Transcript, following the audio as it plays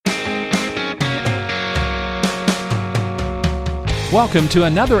Welcome to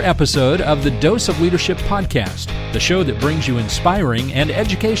another episode of the Dose of Leadership podcast, the show that brings you inspiring and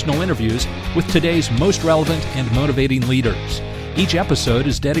educational interviews with today's most relevant and motivating leaders. Each episode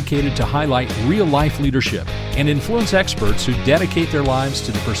is dedicated to highlight real-life leadership and influence experts who dedicate their lives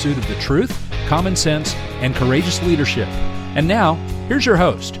to the pursuit of the truth, common sense, and courageous leadership. And now, here's your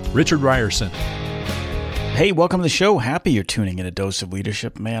host, Richard Ryerson. Hey, welcome to the show. Happy you're tuning in a Dose of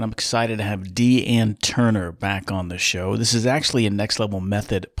Leadership. Man, I'm excited to have Deanne Turner back on the show. This is actually a Next Level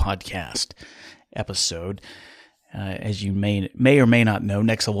Method podcast episode. As you may or may not know,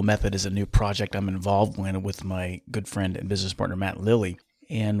 Next Level Method is a new project I'm involved in with my good friend and business partner, Matt Lilly.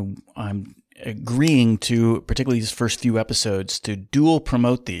 And I'm agreeing to, particularly these first few episodes, to dual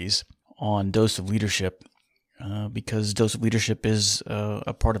promote these on Dose of Leadership because Dose of Leadership is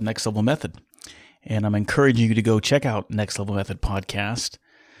a part of Next Level Method. And I'm encouraging you to go check out Next Level Method podcast.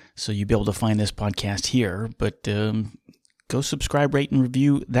 So you'll be able to find this podcast here, but go subscribe, rate, and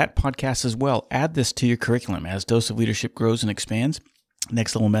review that podcast as well. Add this to your curriculum as Dose of Leadership grows and expands.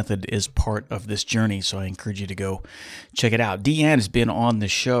 Next Level Method is part of this journey, so I encourage you to go check it out. Deanne has been on the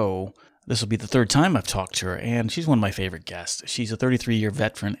show. This will be the third time I've talked to her, and she's one of my favorite guests. She's a 33-year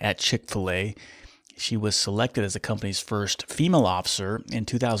veteran at Chick-fil-A. She was selected as the company's first female officer in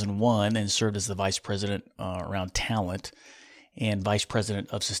 2001 and served as the vice president around talent and vice president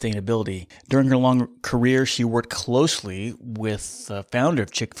of sustainability. During her long career, she worked closely with the founder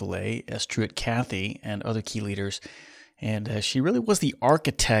of Chick-fil-A, S. Truett Cathy, and other key leaders. And she really was the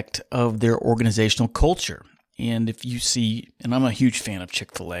architect of their organizational culture. And if you see, and I'm a huge fan of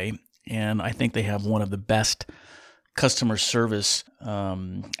Chick-fil-A, and I think they have one of the best customer service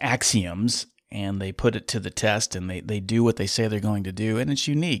axioms, and they put it to the test, and they do what they say they're going to do, and it's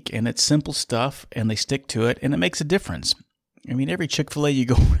unique, and it's simple stuff, and they stick to it, and it makes a difference. I mean, every Chick-fil-A you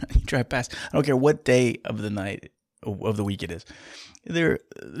go, you drive past, I don't care what day of the night, of the week it is,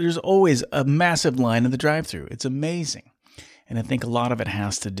 there's always a massive line in the drive-thru. It's amazing, and I think a lot of it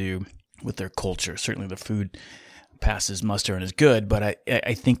has to do with their culture. Certainly the food passes muster and is good, but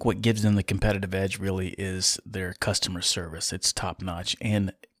I think what gives them the competitive edge really is their customer service. It's top-notch,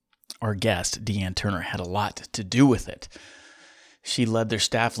 and our guest, Deanne Turner, had a lot to do with it. She led their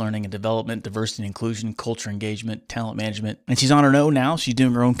staff learning and development, diversity and inclusion, culture engagement, talent management. And she's on her own now. She's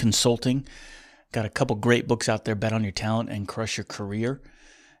doing her own consulting. Got a couple great books out there, Bet on Your Talent and Crush Your Career.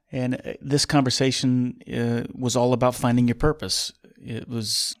 And this conversation was all about finding your purpose. It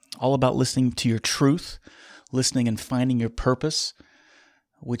was all about listening to your truth, listening and finding your purpose,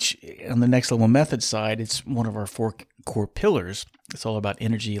 which on the Next Level Method side, it's one of our 4 core pillars. It's all about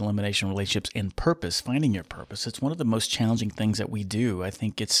energy, elimination, relationships, and purpose, finding your purpose. It's one of the most challenging things that we do. I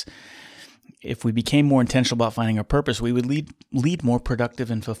think if we became more intentional about finding our purpose, we would lead more productive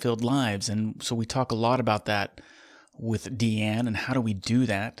and fulfilled lives. And so we talk a lot about that with Deanne, and how do we do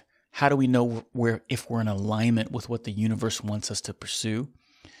that? How do we know if we're in alignment with what the universe wants us to pursue?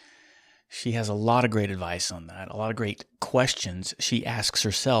 She has a lot of great advice on that, a lot of great questions she asks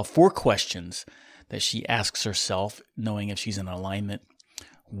herself, 4 questions that she asks herself, knowing if she's in alignment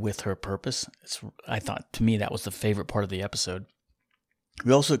with her purpose. I thought, to me, that was the favorite part of the episode.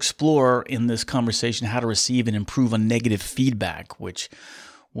 We also explore in this conversation how to receive and improve on negative feedback, which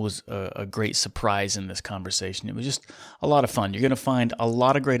was a great surprise in this conversation. It was just a lot of fun. You're going to find a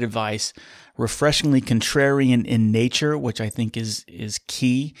lot of great advice, refreshingly contrarian in nature, which I think is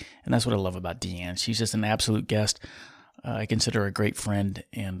key, and that's what I love about Deanne. She's just an absolute guest. I consider her a great friend,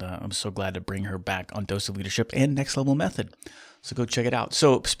 and I'm so glad to bring her back on Dose of Leadership and Next Level Method. So go check it out.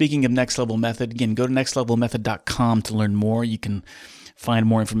 So speaking of Next Level Method, again, go to nextlevelmethod.com to learn more. You can find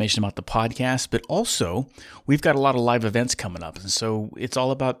more information about the podcast, but also we've got a lot of live events coming up. And so it's all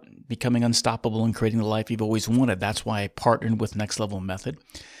about becoming unstoppable and creating the life you've always wanted. That's why I partnered with Next Level Method.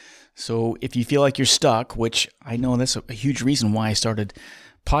 So if you feel like you're stuck, which I know that's a huge reason why I started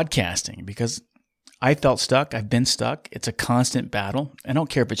podcasting, because I felt stuck. I've been stuck. It's a constant battle. I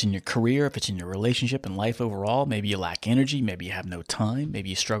don't care if it's in your career, if it's in your relationship and life overall. Maybe you lack energy. Maybe you have no time. Maybe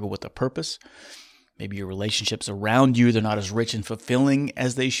you struggle with a purpose. Maybe your relationships around you, they're not as rich and fulfilling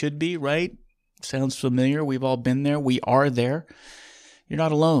as they should be, right? Sounds familiar. We've all been there. We are there. You're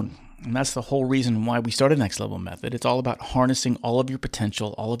not alone. And that's the whole reason why we started Next Level Method. It's all about harnessing all of your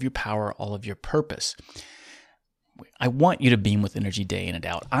potential, all of your power, all of your purpose. I want you to beam with energy day in and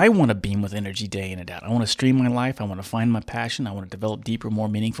out. I want to beam with energy day in and out. I want to stream my life. I want to find my passion. I want to develop deeper, more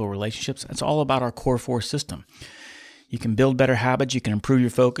meaningful relationships. It's all about our core 4 system. You can build better habits. You can improve your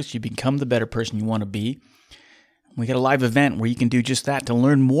focus. You become the better person you want to be. We got a live event where you can do just that. To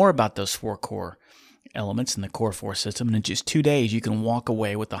learn more about those 4 core elements in the Core 4 system. And in just 2 days, you can walk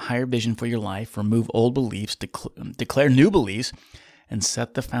away with a higher vision for your life, remove old beliefs, declare new beliefs, and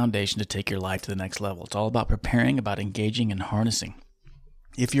set the foundation to take your life to the next level. It's all about preparing, about engaging, and harnessing.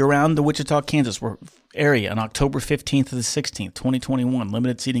 If you're around the Wichita, Kansas area on October 15th to the 16th, 2021,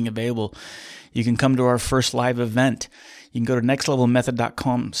 limited seating available, you can come to our first live event. You can go to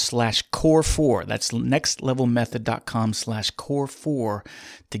nextlevelmethod.com/core4. That's nextlevelmethod.com/core4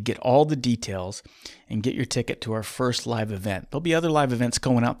 to get all the details and get your ticket to our first live event. There'll be other live events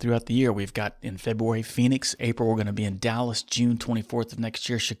going out throughout the year. We've got in February, Phoenix. April, we're going to be in Dallas. June 24th of next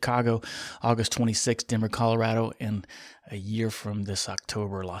year, Chicago. August 26th, Denver, Colorado. And a year from this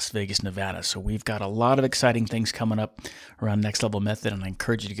October, Las Vegas, Nevada. So we've got a lot of exciting things coming up around Next Level Method, and I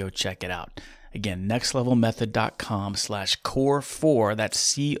encourage you to go check it out. Again, nextlevelmethod.com/core4.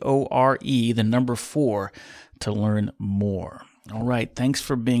 That's CORE, the number 4, to learn more. All right. Thanks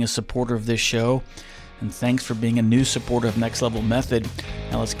for being a supporter of this show, and thanks for being a new supporter of Next Level Method.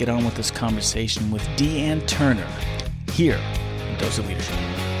 Now let's get on with this conversation with Deanne Turner here in Dose of Leadership.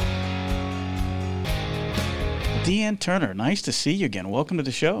 Deanne Turner, nice to see you again. Welcome to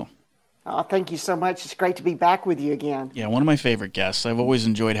the show. Oh, thank you so much. It's great to be back with you again. Yeah, one of my favorite guests. I've always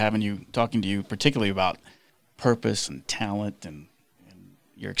enjoyed talking to you, particularly about purpose and talent, and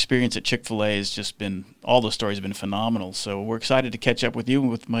your experience at Chick-fil-A has just been, all the stories have been phenomenal. So we're excited to catch up with you and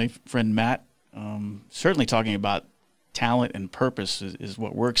with my friend Matt. Certainly talking about talent and purpose is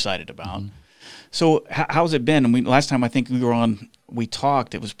what we're excited about. Mm-hmm. So how's it been? Last time I think we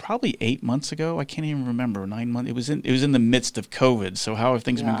talked, it was probably 8 months ago. I can't even remember, 9 months. It was in the midst of COVID. So how have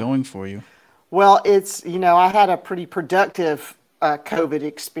things been going for you? Well, I had a pretty productive COVID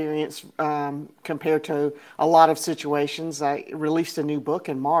experience compared to a lot of situations. I released a new book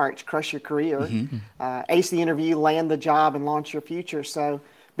in March, Crush Your Career, mm-hmm. Ace the interview, land the job, and launch your future. So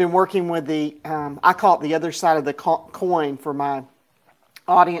been working with I call it the other side of the coin for my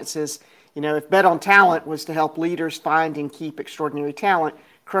audiences. If Bet on Talent was to help leaders find and keep extraordinary talent,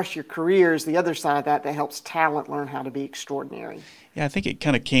 Crush Your Career is the other side of that helps talent learn how to be extraordinary. Yeah, I think it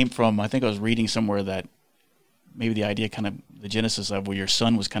kind of came from, I think I was reading somewhere that maybe the idea, kind of the genesis of where your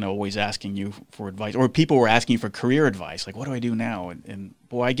son was kind of always asking you for advice, or people were asking you for career advice, like, what do I do now? And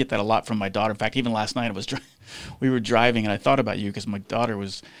boy, I get that a lot from my daughter. In fact, even last night we were driving, and I thought about you because my daughter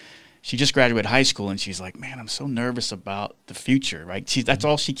she just graduated high school, and she's like, man, I'm so nervous about the future, right? That's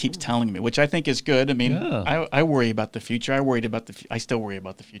all she keeps telling me, which I think is good. I mean, yeah. I worry about the future. I still worry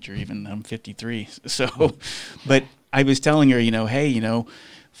about the future, even though I'm 53. So, but I was telling her, hey,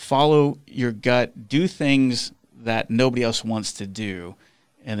 follow your gut, do things that nobody else wants to do,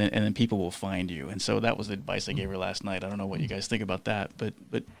 and then people will find you. And so that was the advice I gave her last night. I don't know what you guys think about that, but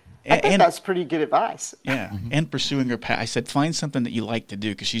I think that's pretty good advice. Yeah, mm-hmm. And pursuing her path. I said, find something that you like to do,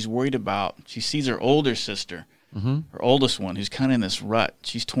 because she's worried about, she sees her older sister, mm-hmm. her oldest one, who's kind of in this rut.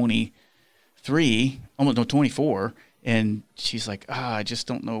 She's 24, and she's like, I just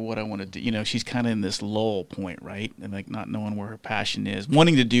don't know what I want to do. She's kind of in this lull point, right? And like not knowing where her passion is,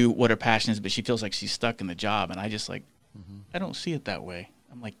 wanting to do what her passion is, but she feels like she's stuck in the job. And I just mm-hmm. I don't see it that way.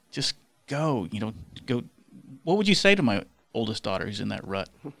 I'm like, just go, go. What would you say to my oldest daughter who's in that rut?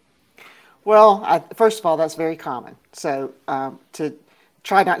 Well, first of all, that's very common. So to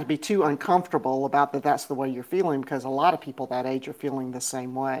try not to be too uncomfortable about that's the way you're feeling, because a lot of people that age are feeling the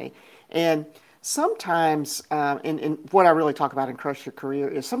same way. And sometimes, and what I really talk about in Crush Your Career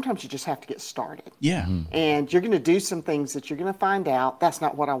is sometimes you just have to get started. Yeah. Mm-hmm. And you're going to do some things that you're going to find out, that's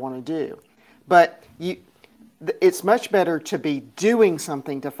not what I want to do. But it's much better to be doing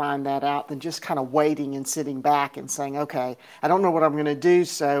something to find that out than just kind of waiting and sitting back and saying, okay, I don't know what I'm going to do,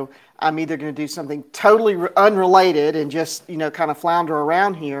 so I'm either going to do something totally unrelated and just, kind of flounder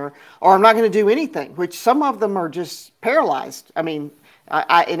around here, or I'm not going to do anything, which some of them are just paralyzed. I mean,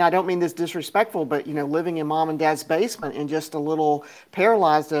 I don't mean this disrespectful, but, living in mom and dad's basement and just a little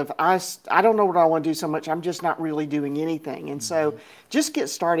paralyzed of, I don't know what I want to do so much, I'm just not really doing anything. And so just get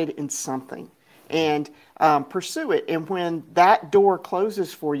started in something and pursue it. And when that door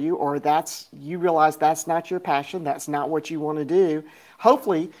closes for you, or you realize that's not your passion, that's not what you want to do,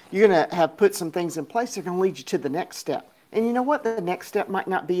 hopefully you're going to have put some things in place that are going to lead you to the next step. And you know what? The next step might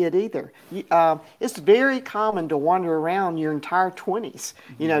not be it either. It's very common to wander around your entire 20s,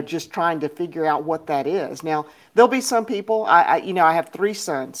 just trying to figure out what that is. Now, there'll be some people, I have 3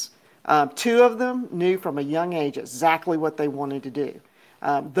 sons. 2 of them knew from a young age exactly what they wanted to do.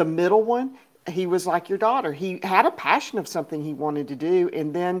 The middle one, he was like your daughter. He had a passion of something he wanted to do.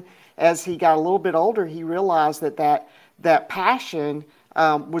 And then as he got a little bit older, he realized that passion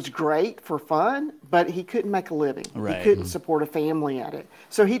was great for fun, but he couldn't make a living. Right. He couldn't support a family at it.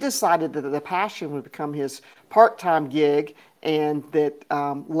 So he decided that the passion would become his part-time gig, and that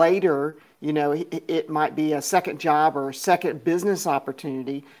later, it might be a second job or a second business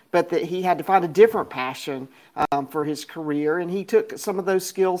opportunity, but that he had to find a different passion for his career. And he took some of those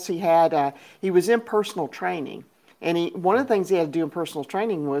skills he had. He was in personal training. And one of the things he had to do in personal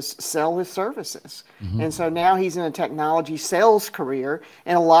training was sell his services. Mm-hmm. And so now he's in a technology sales career.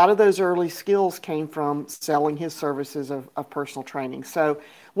 And a lot of those early skills came from selling his services of personal training. So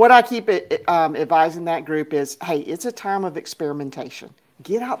what I keep advising that group is, hey, it's a time of experimentation.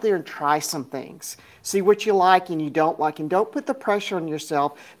 Get out there and try some things. See what you like and you don't like, and don't put the pressure on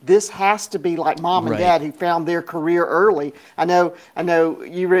yourself. This has to be like mom and dad who found their career early. I know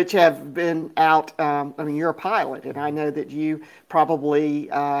you, Rich, have been out. You're a pilot, and I know that you probably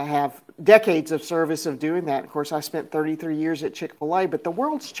have decades of service of doing that. Of course, I spent 33 years at Chick-fil-A, but the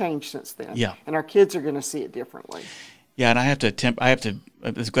world's changed since then. Yeah. And our kids are going to see it differently. Yeah, and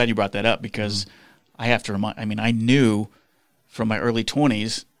I'm glad you brought that up, because I have to remind, I knew from my early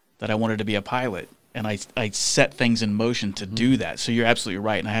 20s that I wanted to be a pilot, and I set things in motion to do that. So you're absolutely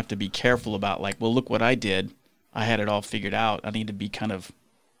right, and I have to be careful about look what I did. I had it all figured out. I need to be kind of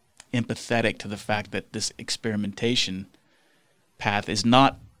empathetic to the fact that this experimentation path is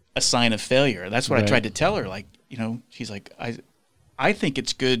not a sign of failure. That's what I tried to tell her. She's like, I think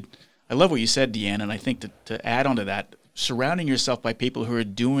it's good. I love what you said, Deanna, and I think to add on to that, surrounding yourself by people who are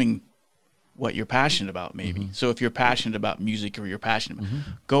doing what you're passionate about, maybe. Mm-hmm. So if you're passionate about music, or you're passionate,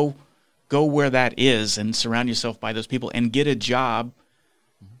 go where that is and surround yourself by those people, and get a job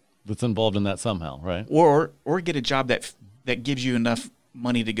that's involved in that somehow, right? Or get a job that gives you enough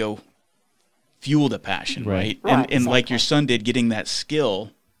money to go fuel the passion, right? And exactly. Like your son did, getting that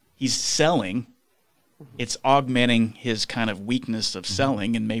skill, he's selling. It's augmenting his kind of weakness of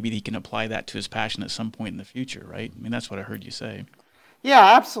selling, and maybe he can apply that to his passion at some point in the future, right? That's what I heard you say.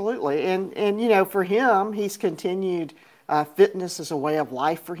 Yeah, absolutely. And for him, he's continued fitness as a way of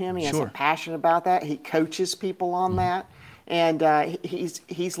life for him. He has a passion about that. He coaches people on that. And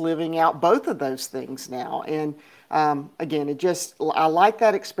he's living out both of those things now. And again, I like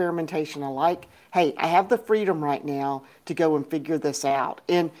that experimentation. I like, hey, I have the freedom right now to go and figure this out.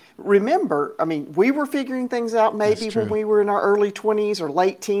 And remember, we were figuring things out maybe when we were in our early 20s or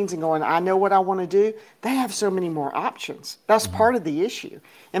late teens and going, I know what I want to do. They have so many more options. That's part of the issue.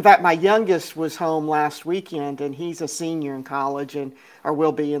 In fact, my youngest was home last weekend, and he's a senior in college, or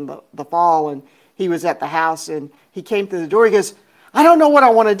will be in the fall. And he was at the house, and he came through the door. He goes, I don't know what I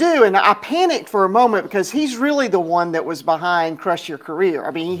want to do. And I panicked for a moment, because he's really the one that was behind Crush Your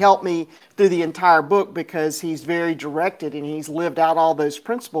Career. He helped me through the entire book because he's very directed and he's lived out all those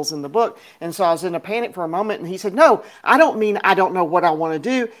principles in the book. And so I was in a panic for a moment, and he said, no, I don't mean I don't know what I want to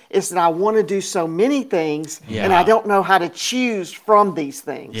do. It's that I want to do so many things, and I don't know how to choose from these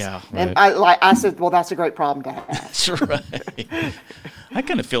things. Yeah, right. And I said, well, that's a great problem to have. That's right. I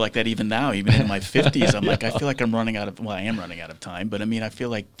kind of feel like that even now, even in my 50s. I'm like, I feel like I am running out of time. But I feel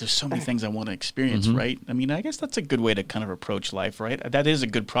like there's so many things I want to experience, right? I guess that's a good way to kind of approach life, right? That is a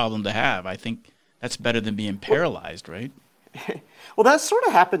good problem to have. I think that's better than being paralyzed, right? Well, that sort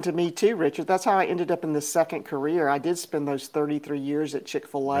of happened to me too, Richard. That's how I ended up in this second career. I did spend those 33 years at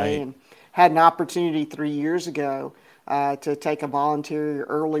Chick-fil-A and had an opportunity 3 years ago to take a voluntary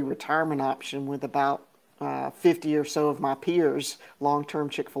early retirement option with about 50 or so of my peers, long-term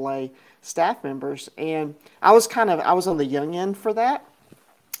Chick-fil-A staff members. And I was on the young end for that,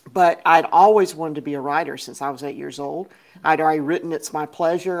 but I'd always wanted to be a writer since I was 8 years old. I'd already written It's My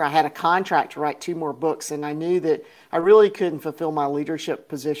Pleasure. I had a contract to write 2 more books, and I knew that I really couldn't fulfill my leadership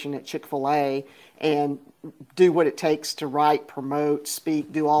position at Chick-fil-A and do what it takes to write, promote,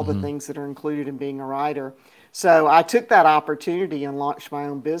 speak, do all the things that are included in being a writer. So I took that opportunity and launched my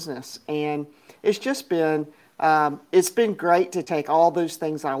own business. And it's just been it's been great to take all those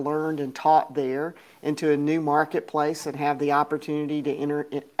things I learned and taught there into a new marketplace and have the opportunity to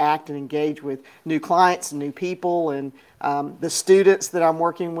interact and engage with new clients and new people, and the students that I'm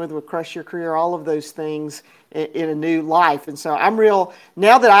working with Crush Your Career, all of those things in a new life. And so I'm real,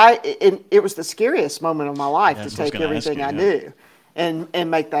 now that it was the scariest moment of my life to take everything I knew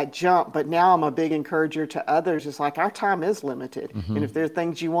and make that jump. But now I'm a big encourager to others. It's like, our time is limited. And if there are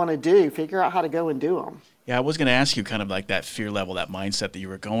things you want to do, figure out how to go and do them. Yeah, I was going to ask you kind of like that fear level, that mindset that you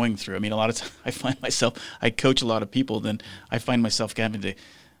were going through. A lot of times I find myself, I coach a lot of people, then I find myself having to,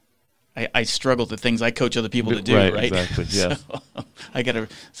 I struggle with the things I coach other people to do, right? Exactly, yeah.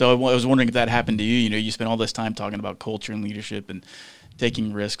 So I was wondering if that happened to you. You spend all this time talking about culture and leadership and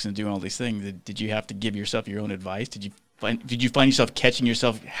taking risks and doing all these things. Did you have to give yourself your own advice? Did you Did you find yourself catching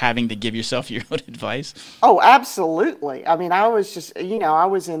yourself having to give yourself your own advice? Oh, absolutely. I mean, I was just, I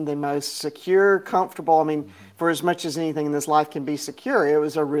was in the most secure, comfortable. I mean, for as much as anything in this life can be secure, it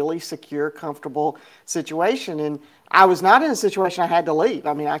was a really secure, comfortable situation. And I was not in a situation I had to leave.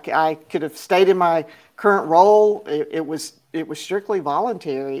 I mean, I could have stayed in my current role. It was strictly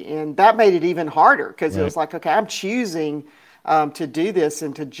voluntary. And that made it even harder because it was like, okay, I'm choosing to do this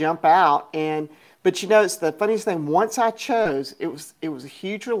and to jump out. But it's the funniest thing. Once I chose, it was a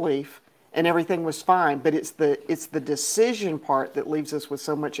huge relief, and everything was fine. But it's the decision part that leaves us with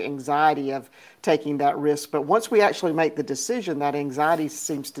so much anxiety of taking that risk. But once we actually make the decision, that anxiety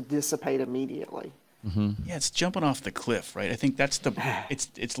seems to dissipate immediately. Mm-hmm. Yeah, it's jumping off the cliff, right? I think that's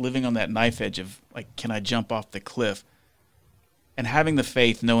it's living on that knife edge of like, can I jump off the cliff? And having the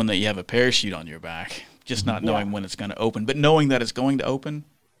faith, knowing that you have a parachute on your back, just not knowing when it's going to open, but knowing that it's going to open.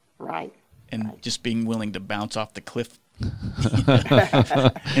 Right. And just being willing to bounce off the cliff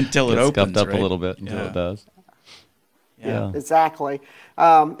until it opens. Scuffed up right? a little bit until it does. Yeah, exactly.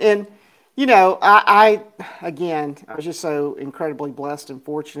 I was just so incredibly blessed and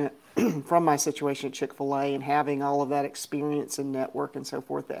fortunate from my situation at Chick-fil-A and having all of that experience and network and so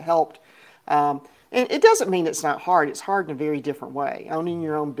forth that helped. And it doesn't mean it's not hard. It's hard in a very different way. Owning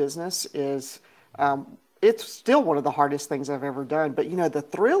your own business is it's still one of the hardest things I've ever done. But, the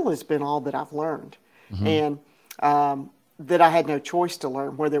thrill has been all that I've learned. And that I had no choice to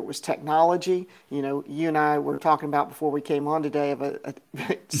learn, whether it was technology. You and I were talking about before we came on today of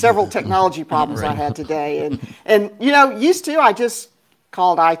several technology problems I had today. And used to, I just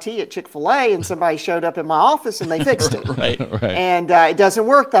called IT at Chick-fil-A and somebody showed up in my office and they fixed it. Right. And it doesn't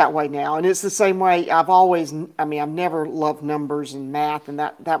work that way now. And it's the same way I've never loved numbers and math, and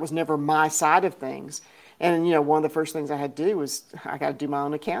that was never my side of things. And, one of the first things I had to do was I got to do my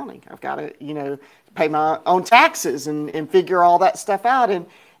own accounting. I've got to, pay my own taxes and figure all that stuff out. And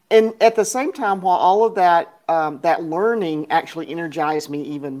at the same time, while all of that learning actually energized me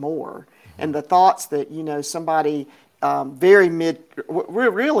even more, and the thoughts that, somebody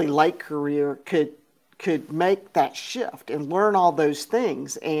really late career could make that shift and learn all those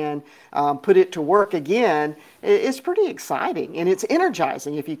things and put it to work again, it's pretty exciting. And it's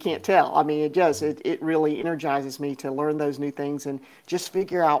energizing if you can't tell. I mean, it does. It really energizes me to learn those new things and just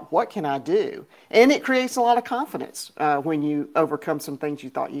figure out what can I do. And it creates a lot of confidence when you overcome some things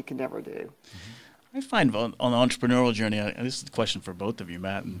you thought you could never do. I find on the entrepreneurial journey, this is a question for both of you,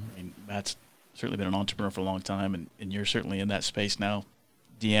 Matt. And Matt's certainly been an entrepreneur for a long time, and you're certainly in that space now,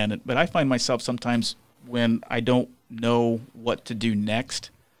 Deanne. But I find myself sometimes when I don't know what to do next,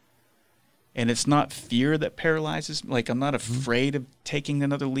 and it's not fear that paralyzes me. Like, I'm not afraid of taking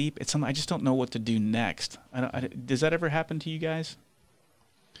another leap. It's something I just don't know what to do next. Does that ever happen to you guys?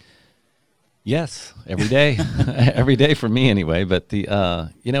 Yes, every day, every day for me anyway. But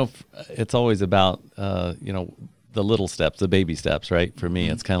it's always about the little steps, the baby steps, right? For me,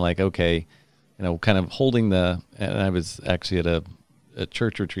 it's kind of like, okay, kind of holding and I was actually at a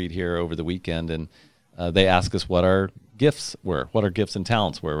church retreat here over the weekend, and they asked us what our gifts were, what our gifts and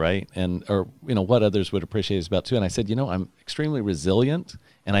talents were, right? Or what others would appreciate us about too. And I said, I'm extremely resilient,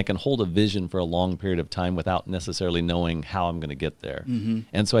 and I can hold a vision for a long period of time without necessarily knowing how I'm going to get there. Mm-hmm.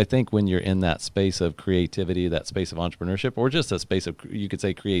 And so I think when you're in that space of creativity, that space of entrepreneurship, or just a space of, you could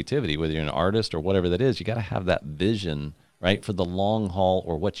say, creativity, whether you're an artist or whatever that is, you got to have that vision, right, for the long haul,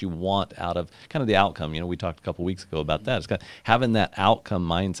 or what you want out of kind of the outcome. We talked a couple weeks ago about that. It's kind of having that outcome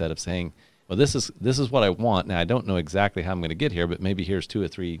mindset of saying, well, this is what I want. Now, I don't know exactly how I'm going to get here, but maybe here's 2 or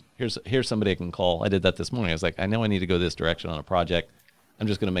 3. Here's somebody I can call. I did that this morning. I was like, I know I need to go this direction on a project. I'm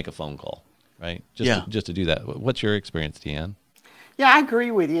just going to make a phone call, right? Just to do that. What's your experience, Deanne? Yeah, I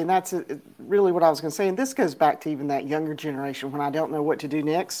agree with you, and that's really what I was going to say. And this goes back to even that younger generation. When I don't know what to do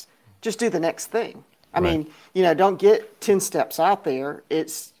next, just do the next thing. I mean, don't get 10 steps out there.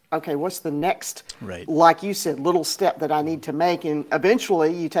 It's, okay, what's the next, like you said, little step that I need to make? And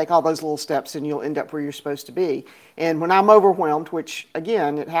eventually you take all those little steps and you'll end up where you're supposed to be. And when I'm overwhelmed, which,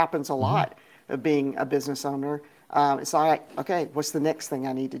 again, it happens a lot of being a business owner, it's like, okay, what's the next thing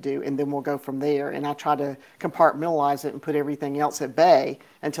I need to do? And then we'll go from there. And I try to compartmentalize it and put everything else at bay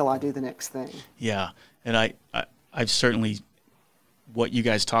until I do the next thing. Yeah, and I've certainly, what you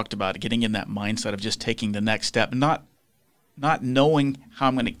guys talked about, getting in that mindset of just taking the next step, not knowing how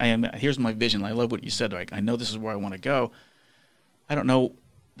I'm going to, here's my vision. I love what you said. Like, I know this is where I want to go. I don't know.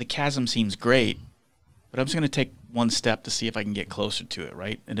 The chasm seems great, but I'm just going to take one step to see if I can get closer to it,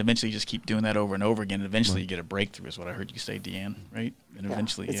 right? And eventually you just keep doing that over and over again. And eventually you get a breakthrough is what I heard you say, Deanne, right? And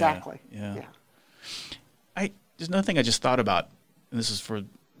eventually, exactly. Yeah. There's another thing I just thought about, and this is for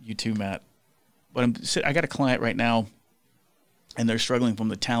you too, Matt. But I got a client right now and they're struggling from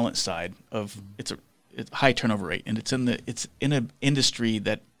the talent side of it's a high turnover rate, and it's in an industry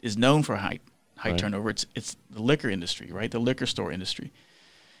that is known for high Right. turnover. It's the liquor industry, right? The liquor store industry.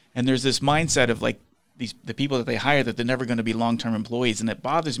 And there's this mindset of like the people that they hire that they're never going to be long-term employees, and it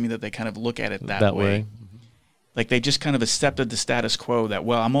bothers me that they kind of look at it that way. Like they just kind of accepted the status quo that,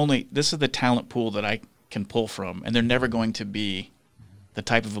 well, this is the talent pool that I can pull from, and they're never going to be the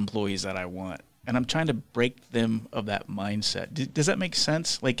type of employees that I want. And I'm trying to break them of that mindset. Does that make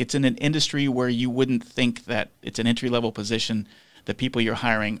sense? Like it's in an industry where you wouldn't think that it's an entry-level position, the people you're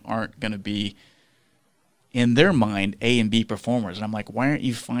hiring aren't going to be, in their mind, A and B performers. And I'm like, why aren't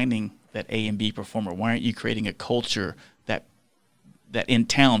you finding that A and B performer? Why aren't you creating a culture that in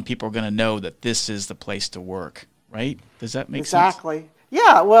town people are going to know that this is the place to work, right? Does that make sense? Exactly.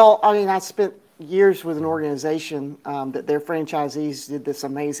 Yeah, well, I mean, I spent years with an organization that their franchisees did this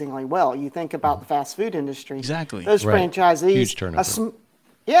amazingly well. You think about the fast food industry. Exactly. Those Right. franchisees. Huge turnover.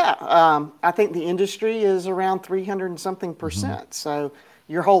 I think the industry is around 300 and something percent. So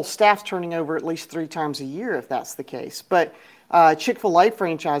your whole staff's turning over at least 3 times a year if that's the case. But Chick-fil-A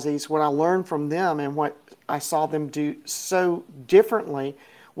franchisees, what I learned from them and what I saw them do so differently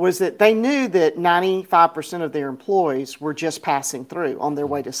was that they knew that 95% of their employees were just passing through on their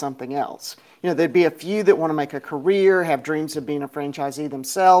way to something else. You know, there'd be a few that want to make a career, have dreams of being a franchisee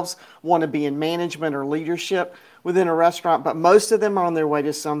themselves, want to be in management or leadership within a restaurant, but most of them are on their way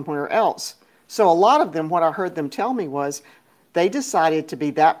to somewhere else. So a lot of them, what I heard them tell me was they decided to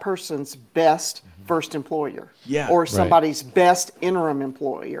be that person's best first employer, Yeah. or Right. somebody's best interim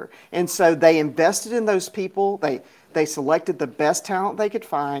employer. And so they invested in those people. They selected the best talent they could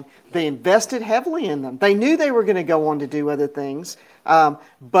find. They invested heavily in them. They knew they were going to go on to do other things.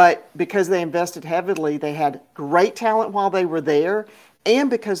 But because they invested heavily, they had great talent while they were there.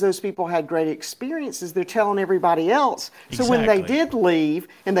 And because those people had great experiences, they're telling everybody else. So when they Exactly. did leave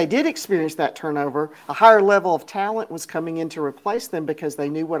and they did experience that turnover, a higher level of talent was coming in to replace them because they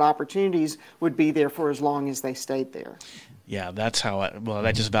knew what opportunities would be there for as long as they stayed there. Yeah, that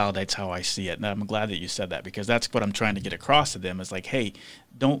just validates how I see it. And I'm glad that you said that, because that's what I'm trying to get across to them is like, hey,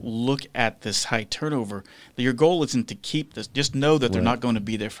 don't look at this high turnover. Your goal isn't to keep this. Just know that they're not going to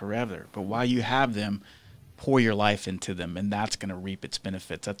be there forever. But while you have them, pour your life into them, and that's going to reap its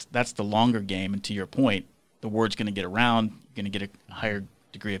benefits. That's the longer game. And to your point, the word's going to get around. You're going to get a higher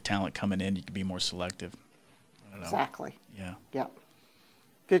degree of talent coming in. You can be more selective. I don't know. Exactly. Yeah. Yep.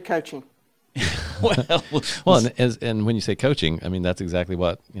 Good coaching. Well, and when you say coaching, I mean, that's exactly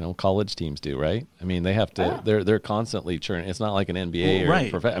what, college teams do, right? I mean, they have to, they're constantly churning. It's not like an NBA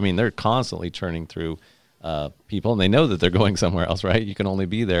Right. I mean, they're constantly churning through people, and they know that they're going somewhere else, right? You can only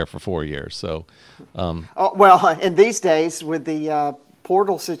be there for 4 years. So, And these days with the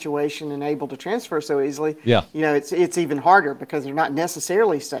portal situation and able to transfer so easily, Yeah. it's even harder because they're not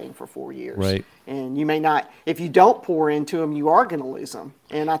necessarily staying for 4 years. Right. And you may not, if you don't pour into them, you are going to lose them.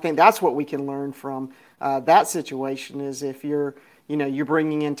 And I think that's what we can learn from that situation is if you're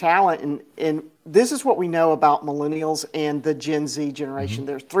bringing in talent. And this is what we know about millennials and the Gen Z generation.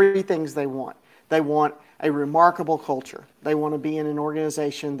 There's 3 things they want. They want a remarkable culture. They want to be in an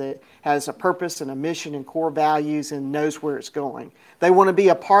organization that has a purpose and a mission and core values and knows where it's going. They want to be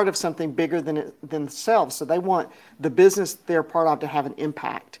a part of something bigger than themselves. So they want the business they're part of to have an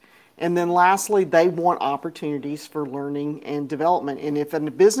impact. And then lastly, they want opportunities for learning and development. And if a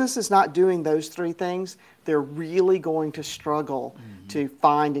business is not doing those 3 things, they're really going to struggle to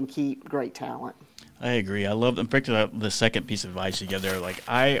find and keep great talent. I agree. I love, in particular, the second piece of advice you give there. Like,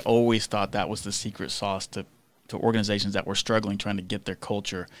 I always thought that was the secret sauce to organizations that were struggling, trying to get their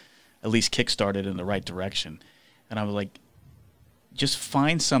culture at least kickstarted in the right direction. And I was like, just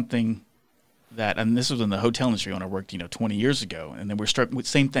find something that, and this was in the hotel industry when I worked, 20 years ago. And then we're struck with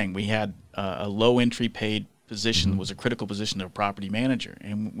same thing. We had a low entry paid position, was a critical position of a property manager.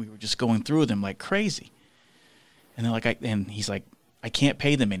 And we were just going through them like crazy. And they're like, and he's like, I can't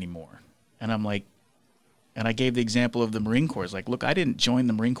pay them anymore. And I'm like, and I gave the example of the Marine Corps. It's like, look, I didn't join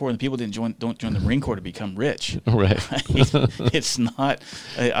the Marine Corps, and people don't join the Marine Corps to become rich. Right. It's not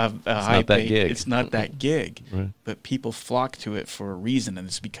a high not that pay. gig. It's not that gig. Right. But people flock to it for a reason, and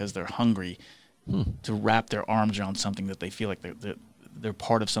it's because they're hungry to wrap their arms around something that they feel like they're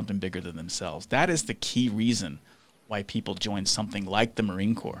part of something bigger than themselves. That is the key reason why people join something like the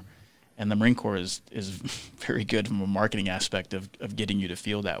Marine Corps. And the Marine Corps is very good from a marketing aspect of getting you to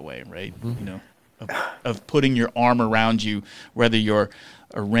feel that way, right? Of putting your arm around you, whether you're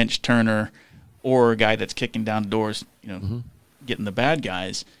a wrench turner or a guy that's kicking down doors, getting the bad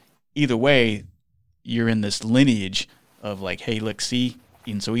guys. Either way, you're in this lineage of like, hey, look, see.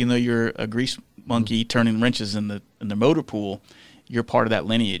 And so even though you're a grease monkey turning wrenches in the motor pool, you're part of that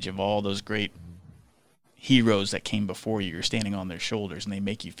lineage of all those great heroes that came before you. You're standing on their shoulders, and they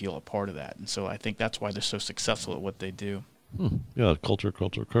make you feel a part of that. And so I think that's why they're so successful at what they do. Yeah, culture,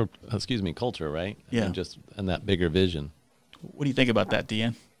 right? Yeah. And that bigger vision. What do you think about that,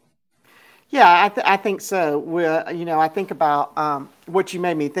 Deanne? Yeah, I think so. I think about what you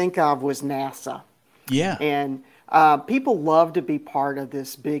made me think of was NASA. Yeah. And people love to be part of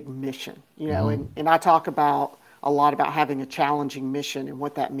this big mission, and I talk a lot about having a challenging mission and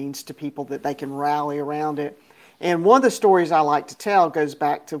what that means to people, that they can rally around it. And one of the stories I like to tell goes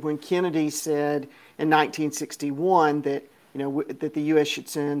back to when Kennedy said in 1961 that that the U.S. should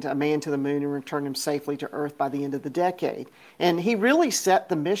send a man to the moon and return him safely to Earth by the end of the decade. And he really set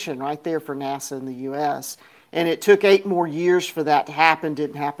the mission right there for NASA and the U.S. And it took 8 more years for that to happen.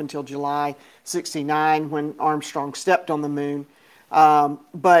 Didn't happen until July 1969 when Armstrong stepped on the moon.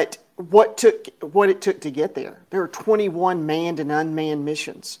 But what it took to get there were 21 manned and unmanned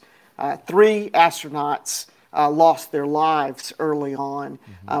missions. 3 astronauts lost their lives early on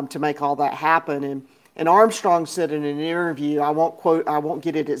to make all that happen. And Armstrong said in an interview, I won't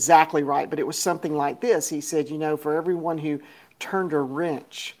get it exactly right, but it was something like this. He said, for everyone who turned a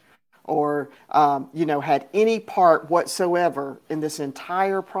wrench or, had any part whatsoever in this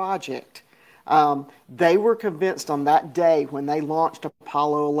entire project, they were convinced on that day when they launched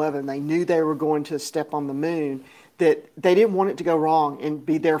Apollo 11, they knew they were going to step on the moon, that they didn't want it to go wrong and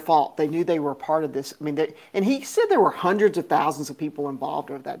be their fault. They knew they were a part of this. And he said there were hundreds of thousands of people involved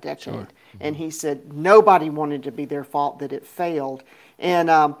over that decade. Sure. And he said nobody wanted to be their fault that it failed.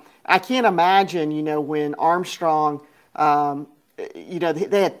 And I can't imagine, when Armstrong, they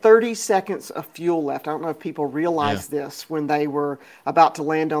had 30 seconds of fuel left. I don't know if people realize this when they were about to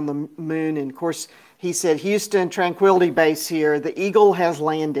land on the moon. And of course, he said, Houston, Tranquility Base here. The Eagle has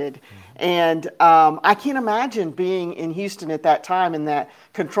landed. And I can't imagine being in Houston at that time in that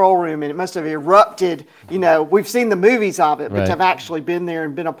control room, and it must have erupted. We've seen the movies of it, but to have actually been there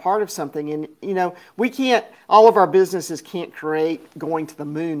and been a part of something. And, we can't, all of our businesses can't create going to the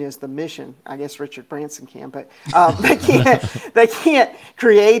moon as the mission. I guess Richard Branson can, but they can't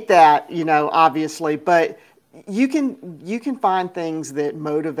create that, obviously. But you can find things that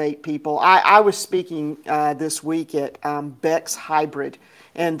motivate people. I was speaking this week at Beck's Hybrid,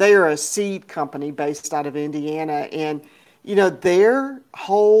 and they are a seed company based out of Indiana. And, their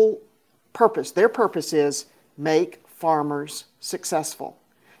whole purpose, is make farmers successful.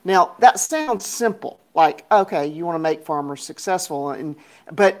 Now, that sounds simple, like, okay, you want to make farmers successful.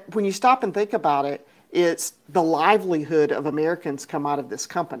 But when you stop and think about it, it's the livelihood of Americans come out of this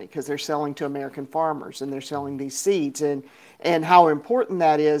company because they're selling to American farmers and they're selling these seeds. And how important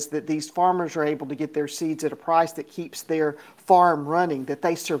that is that these farmers are able to get their seeds at a price that keeps their farm running, that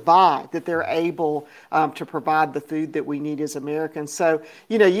they survive, that they're able to provide the food that we need as Americans. So,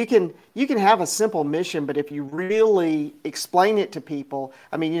 you can have a simple mission, but if you really explain it to people,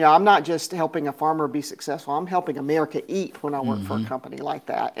 I'm not just helping a farmer be successful, I'm helping America eat when I work for a company like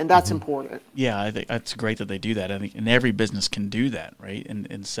that. And that's important. Yeah, I think that's great that they do that. I think, and every business can do that, right?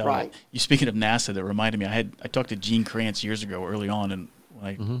 And sell right. it. You speaking of NASA, that reminded me, I talked to Gene Kranz years ago, early on, and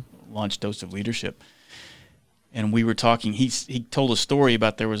when I launched Dose of Leadership. And we were talking, he told a story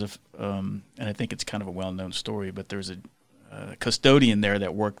about there was and I think it's kind of a well-known story, but there was a custodian there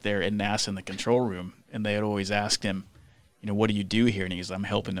that worked there at NASA in the control room, and they had always asked him, what do you do here? And he goes, I'm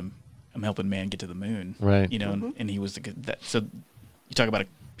helping man get to the moon. Right. And he was so you talk about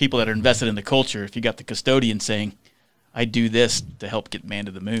people that are invested in the culture. If you got the custodian saying, I do this to help get man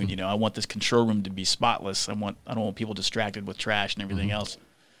to the moon, I want this control room to be spotless. I don't want people distracted with trash and everything else.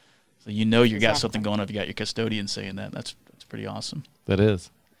 So you got something going on if you got your custodian saying that. That's pretty awesome. That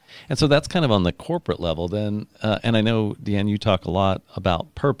is. And so that's kind of on the corporate level then. And I know, Deanne, you talk a lot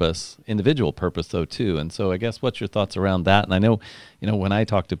about purpose, individual purpose though too. And so I guess what's your thoughts around that? And I know, when I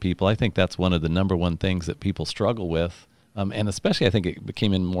talk to people, I think that's one of the number one things that people struggle with. And especially I think it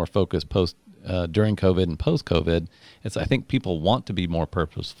became in more focus during COVID and post-COVID. I think people want to be more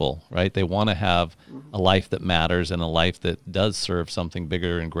purposeful, right? They want to have a life that matters and a life that does serve something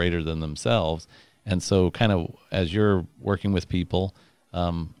bigger and greater than themselves. And so kind of as you're working with people,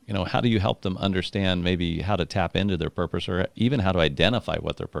 how do you help them understand maybe how to tap into their purpose or even how to identify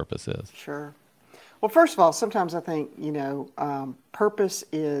what their purpose is? Sure. Well, first of all, sometimes I think, purpose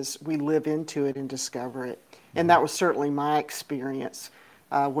is we live into it and discover it. And that was certainly my experience.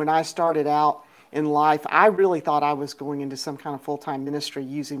 When I started out in life, I really thought I was going into some kind of full-time ministry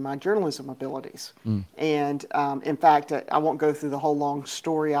using my journalism abilities. And in fact, I won't go through the whole long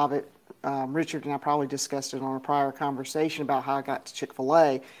story of it Richard and I probably discussed it on a prior conversation about how I got to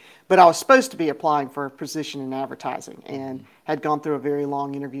Chick-fil-A. But I was supposed to be applying for a position in advertising and had gone through a very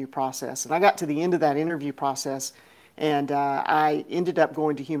long interview process. And I got to the end of that interview process, and I ended up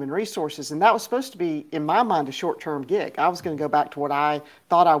going to Human Resources. And that was supposed to be, in my mind, a short-term gig. I was going to go back to what I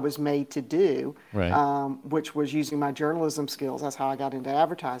thought I was made to do, which was using my journalism skills. That's how I got into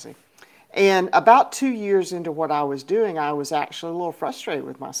advertising. And about 2 years into what I was doing, I was actually a little frustrated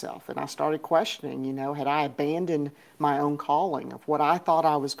with myself. And I started questioning, had I abandoned my own calling of what I thought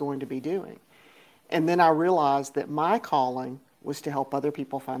I was going to be doing? And then I realized that my calling was to help other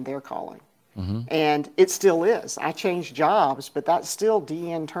people find their calling. And it still is. I changed jobs, but that's still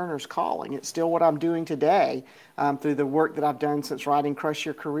Deanne Turner's calling. It's still what I'm doing today through the work that I've done since writing Crush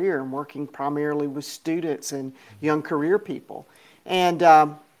Your Career and working primarily with students and young career people. And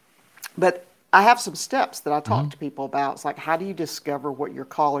but I have some steps that I talk to people about. It's like, how do you discover what your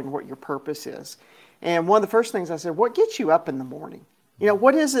calling, what your purpose is? And one of the first things I said, what gets you up in the morning?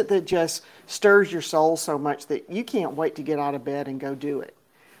 What is it that just stirs your soul so much that you can't wait to get out of bed and go do it?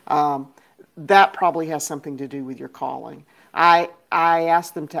 That probably has something to do with your calling. I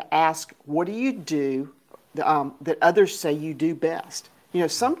asked them to ask, what do you do that others say you do best?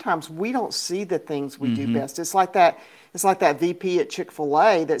 Sometimes we don't see the things we do best. It's like that VP at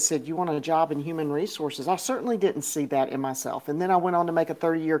Chick-fil-A that said, you want a job in human resources. I certainly didn't see that in myself. And then I went on to make a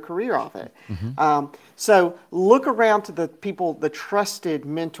 30-year career off it. So look around to the people, the trusted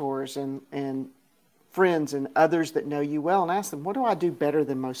mentors and friends and others that know you well, and ask them, what do I do better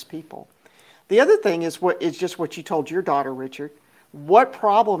than most people? The other thing is just what you told your daughter, Richard. What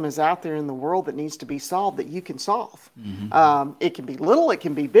problem is out there in the world that needs to be solved that you can solve? It can be little, it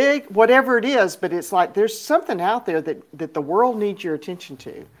can be big, whatever it is, but it's like there's something out there that the world needs your attention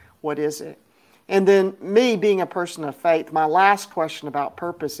to. What is it? And then me being a person of faith, my last question about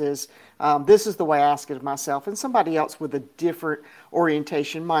purpose is, this is the way I ask it of myself, and somebody else with a different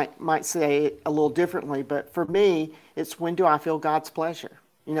orientation might say it a little differently, but for me, it's when do I feel God's pleasure?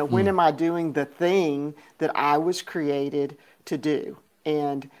 When am I doing the thing that I was created to do?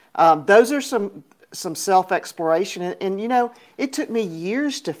 And those are some self-exploration. And it took me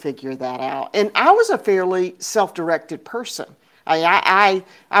years to figure that out. And I was a fairly self-directed person. I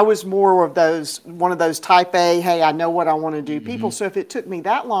was more of one of those type A, hey, I know what I want to do people. So if it took me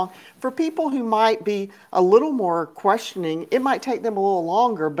that long, for people who might be a little more questioning, it might take them a little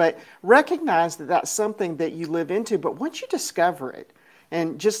longer, but recognize that that's something that you live into. But once you discover it,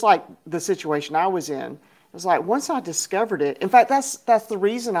 and just like the situation I was in, it was like once I discovered it. In fact, that's the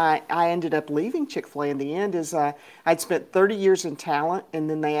reason I ended up leaving Chick-fil-A in the end is I'd spent 30 years in talent, and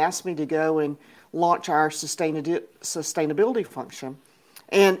then they asked me to go and launch our sustainability function.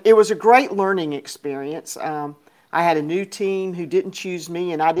 And it was a great learning experience. I had a new team who didn't choose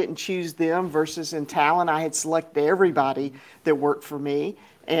me, and I didn't choose them, versus in talent, I had selected everybody that worked for me,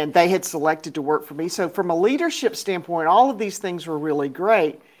 and they had selected to work for me. So from a leadership standpoint, all of these things were really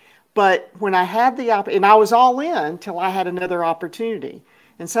great. But when I had and I was all in till I had another opportunity.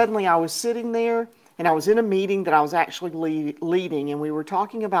 And suddenly I was sitting there, and I was in a meeting that I was actually leading, and we were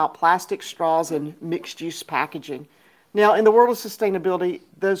talking about plastic straws and mixed-use packaging. Now, in the world of sustainability,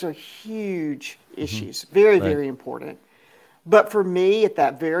 those are huge issues, very, very important. But for me, at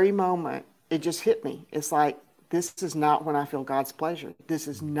that very moment, it just hit me. It's like, this is not when I feel God's pleasure. This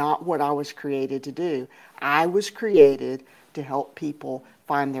is not what I was created to do. I was created to help people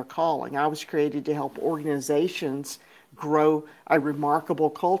find their calling. I was created to help organizations grow a remarkable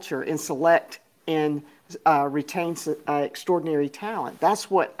culture and select and retain extraordinary talent.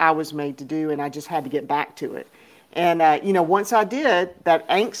 That's what I was made to do, and I just had to get back to it. And, once I did, that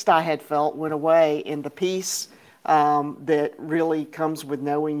angst I had felt went away, and the peace that really comes with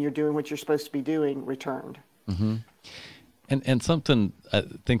knowing you're doing what you're supposed to be doing returned. And something I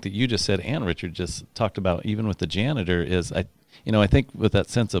think that you just said and Richard just talked about, even with the janitor, is I think with that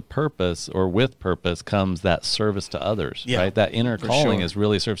sense of purpose, or with purpose, comes that service to others, right? That inner calling is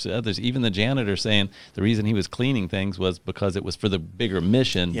really service to others. Even the janitor saying the reason he was cleaning things was because it was for the bigger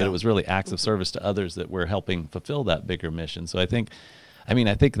mission, but it was really acts of service to others that were helping fulfill that bigger mission. So I think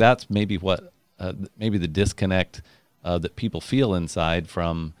that's maybe what maybe the disconnect that people feel inside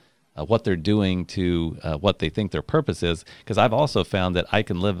from what they're doing to what they think their purpose is. Because I've also found that I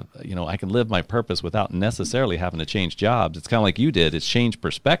can live my purpose without necessarily having to change jobs. It's kind of like you did. It's changed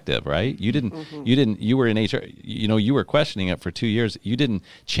perspective, right? You were in HR, you were questioning it for 2 years. You didn't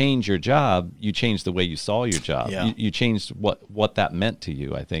change your job. You changed the way you saw your job. Yeah. You changed what that meant to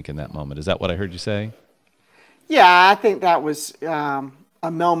you, I think, in that moment. Is that what I heard you say? Yeah, I think that was a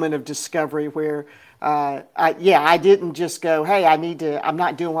moment of discovery where I didn't just go, hey, I'm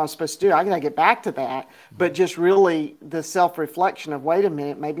not doing what I'm supposed to do. I got to get back to that. But just really the self-reflection of, wait a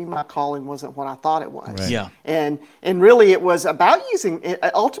minute, maybe my calling wasn't what I thought it was. Right. Yeah. And really it was about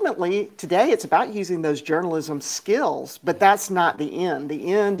ultimately today it's about using those journalism skills, but that's not the end.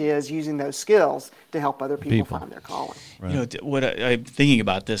 The end is using those skills to help other people find their calling. Right. You know, what I'm thinking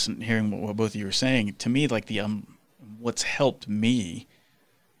about this and hearing what both of you were saying, to me, like what's helped me,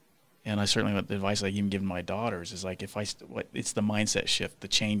 and I certainly, the advice I even give my daughters is like, it's the mindset shift, the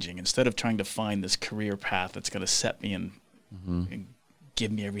changing. Instead of trying to find this career path that's going to set me and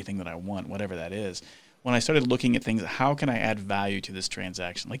give me everything that I want, whatever that is. When I started looking at things, how can I add value to this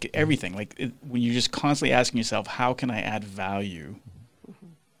transaction? Like everything, when you're just constantly asking yourself, how can I add value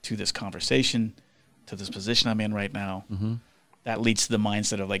to this conversation, to this position I'm in right now? That leads to the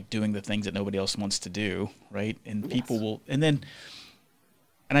mindset of like doing the things that nobody else wants to do, right? And people will,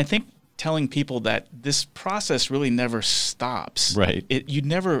 and I think telling people that this process really never stops. Right. You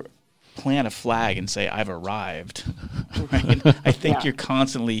never plant a flag and say, I've arrived. Right? I think you're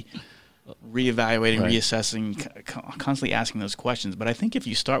constantly reevaluating, reassessing, constantly asking those questions. But I think if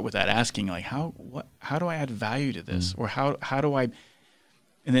you start with that, asking like, how do I add value to this? Or how do I,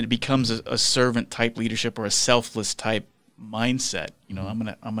 and then it becomes a servant type leadership or a selfless type mindset. You know, I'm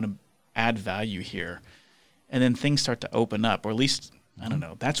gonna add value here. And then things start to open up, or at least, I don't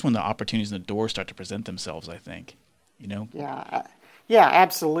know, that's when the opportunities and the doors start to present themselves, I think, you know? Yeah,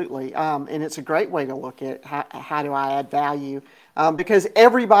 absolutely. And it's a great way to look at how do I add value, because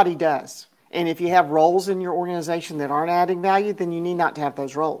everybody does. And if you have roles in your organization that aren't adding value, then you need not to have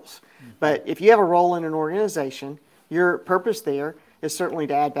those roles. But if you have a role in an organization, your purpose there is certainly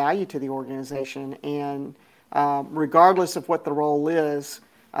to add value to the organization. And regardless of what the role is,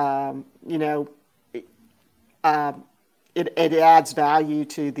 it adds value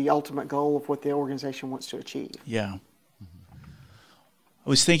to the ultimate goal of what the organization wants to achieve. Yeah. I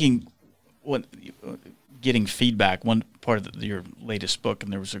was thinking, getting feedback, one part of your latest book,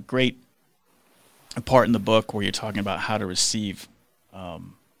 and there was a great part in the book where you're talking about how to receive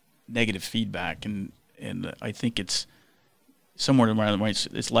negative feedback, and I think it's somewhere around the right.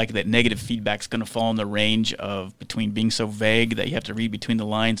 It's like that negative feedback's going to fall in the range of between being so vague that you have to read between the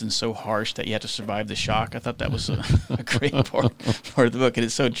lines and so harsh that you have to survive the shock. I thought that was a great part of the book, and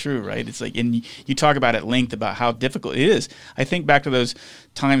it's so true, right? It's like, and you talk about at length about how difficult it is. I think back to those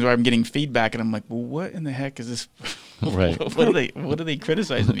times where I'm getting feedback and I'm like, well, what in the heck is this? Right. What are they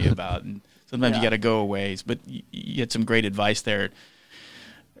criticizing me about? And sometimes you got to go a ways, but you had some great advice there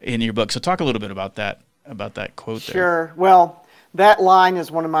in your book. So talk a little bit about that quote there. Sure. Well, that line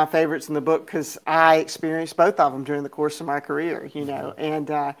is one of my favorites in the book because I experienced both of them during the course of my career, you know.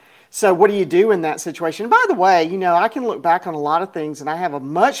 And so what do you do in that situation? And by the way, you know, I can look back on a lot of things and I have a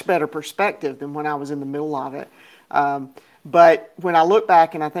much better perspective than when I was in the middle of it. But when I look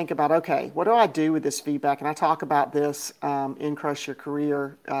back and I think about, okay, what do I do with this feedback? And I talk about this in Crush Your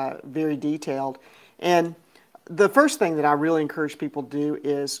Career, very detailed. And the first thing that I really encourage people to do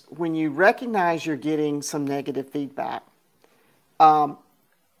is when you recognize you're getting some negative feedback,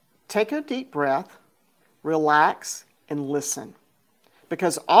 take a deep breath, relax, and listen.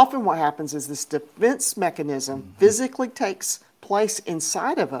 Because often what happens is this defense mechanism physically takes place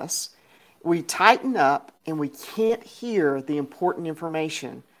inside of us. We tighten up and we can't hear the important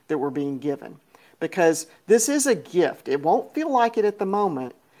information that we're being given. Because this is a gift. It won't feel like it at the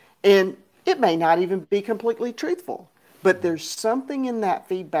moment. And it may not even be completely truthful. But there's something in that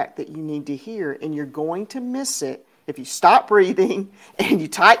feedback that you need to hear, and you're going to miss it if you stop breathing and you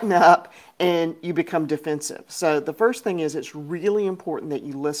tighten up and you become defensive. So the first thing is it's really important that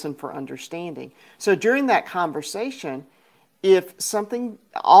you listen for understanding. So during that conversation, if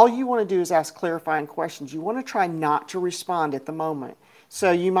all you want to do is ask clarifying questions, you want to try not to respond at the moment.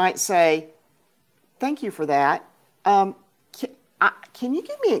 So you might say, thank you for that. Can you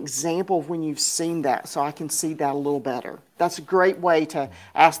give me an example of when you've seen that so I can see that a little better? That's a great way to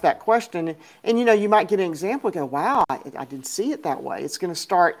ask that question. And you know, you might get an example and go, wow, I didn't see it that way.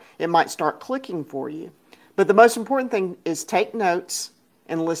 It might start clicking for you. But the most important thing is take notes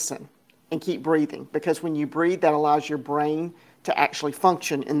and listen and keep breathing. Because when you breathe, that allows your brain to actually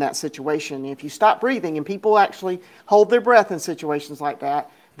function in that situation. And if you stop breathing, and people actually hold their breath in situations like that,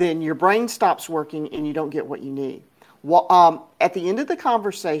 then your brain stops working and you don't get what you need. Well, at the end of the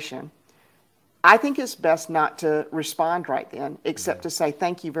conversation, I think it's best not to respond right then, except to say,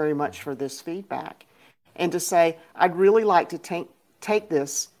 thank you very much for this feedback. And to say, I'd really like to take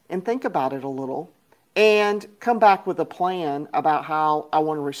this and think about it a little and come back with a plan about how I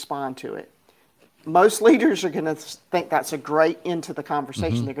want to respond to it. Most leaders are going to think that's a great end to the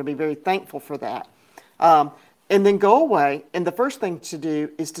conversation. They're going to be very thankful for that. And then go away. And the first thing to do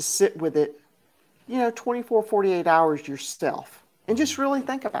is to sit with it, 24, 48 hours yourself. And just really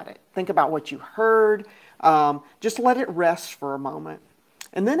think about it. Think about what you heard. Just let it rest for a moment.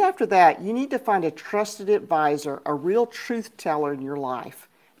 And then after that, you need to find a trusted advisor, a real truth teller in your life.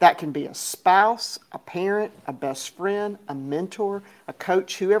 That can be a spouse, a parent, a best friend, a mentor, a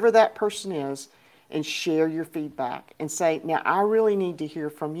coach, whoever that person is, and share your feedback and say, now I really need to hear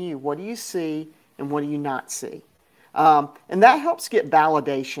from you. What do you see and what do you not see? And that helps get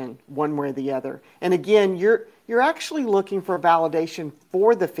validation one way or the other. And again, you're actually looking for validation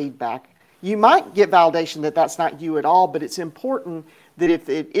for the feedback. You might get validation that that's not you at all, but it's important that if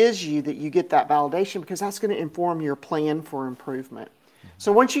it is you, that you get that validation, because that's going to inform your plan for improvement.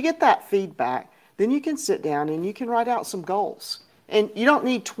 So once you get that feedback, then you can sit down and you can write out some goals. And you don't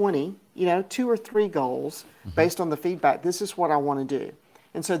need 20, 2 or 3 goals based on the feedback. This is what I want to do.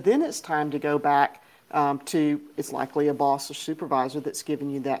 And so then it's time to go back to, it's likely a boss or supervisor that's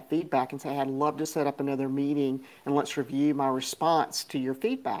giving you that feedback and say, I'd love to set up another meeting and let's review my response to your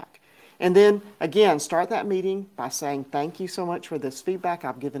feedback. And then, again, start that meeting by saying, thank you so much for this feedback.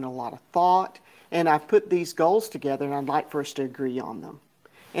 I've given a lot of thought, and I've put these goals together, and I'd like for us to agree on them.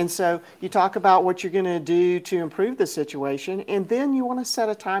 And so you talk about what you're going to do to improve the situation, and then you want to set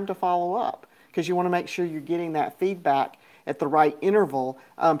a time to follow up, because you want to make sure you're getting that feedback at the right interval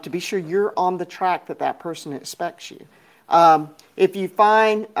to be sure you're on the track that that person expects you. If you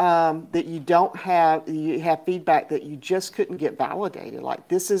find that you have feedback that you just couldn't get validated, like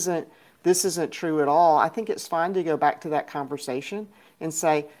this isn't true at all, I think it's fine to go back to that conversation and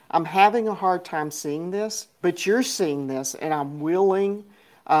say, I'm having a hard time seeing this, but you're seeing this, and I'm willing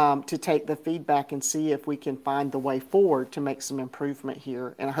to take the feedback and see if we can find the way forward to make some improvement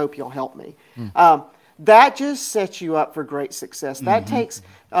here, and I hope you'll help me. That just sets you up for great success. That takes,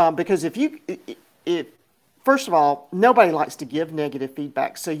 because first of all, nobody likes to give negative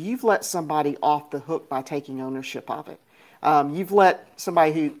feedback, so you've let somebody off the hook by taking ownership of it. You've let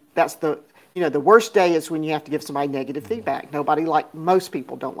somebody that's the worst day is when you have to give somebody negative feedback. Most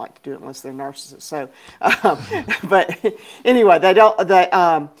people don't like to do it unless they're narcissists. So, but anyway,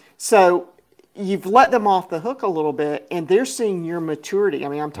 so you've let them off the hook a little bit, and they're seeing your maturity. I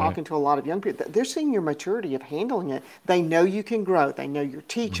mean, I'm talking to a lot of young people. They're seeing your maturity of handling it. They know you can grow. They know you're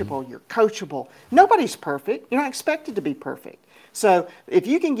teachable, you're coachable. Nobody's perfect. You're not expected to be perfect. So if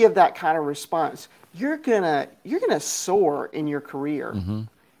you can give that kind of response, you're gonna soar in your career,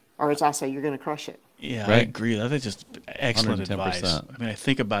 or as I say, you're gonna crush it. Yeah, Right. I agree. That's just excellent 110%. advice. I mean, I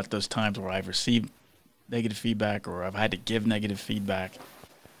think about those times where I've received negative feedback or I've had to give negative feedback.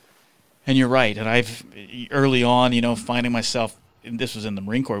 And you're right. And I've early on, finding myself, and this was in the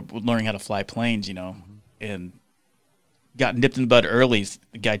Marine Corps, learning how to fly planes, and got nipped in the bud early.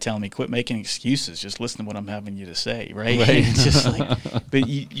 The guy telling me, quit making excuses. Just listen to what I'm having you to say, right? It's just like, but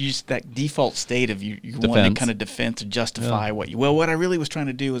you just that default state of you want to kind of defense or justify what I really was trying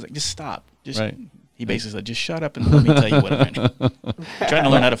to do was like, just stop. He basically said, just shut up and let me tell you what I'm doing. Trying to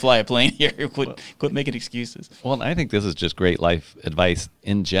learn how to fly a plane here. Quit making excuses. Well, and I think this is just great life advice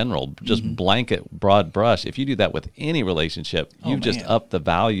in general, just blanket, broad brush. If you do that with any relationship, you've just upped the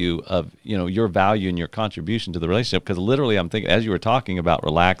value of, your value and your contribution to the relationship. Because literally, I'm thinking, as you were talking about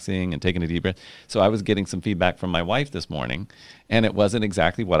relaxing and taking a deep breath, so I was getting some feedback from my wife this morning, and it wasn't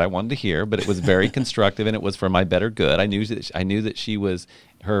exactly what I wanted to hear, but it was very constructive, and it was for my better good. I knew that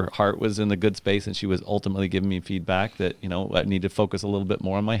her heart was in the good space, and she was ultimately giving me feedback that, I need to focus a little bit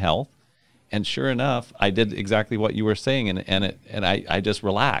more on my health. And sure enough, I did exactly what you were saying, and I just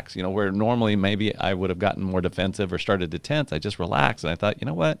relaxed. Where normally maybe I would have gotten more defensive or started to tense, I just relaxed, and I thought, you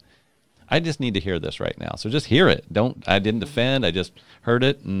know what? I just need to hear this right now. So just hear it. I didn't defend. I just heard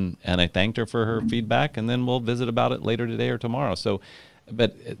it, and I thanked her for her feedback, and then we'll visit about it later today or tomorrow. So,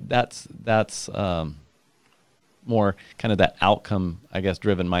 but that's more kind of that outcome, I guess,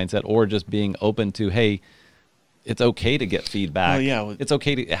 driven mindset, or just being open to, hey, it's okay to get feedback. It's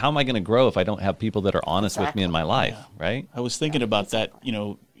okay to, how am I going to grow if I don't have people that are honest with me in my life, right? I was thinking about that,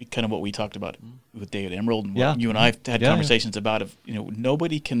 kind of what we talked about with David Emerald, and what you and I have had conversations about,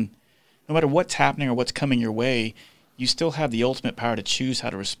 nobody can, no matter what's happening or what's coming your way, you still have the ultimate power to choose how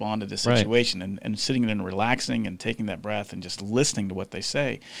to respond to this situation, and sitting there and relaxing and taking that breath and just listening to what they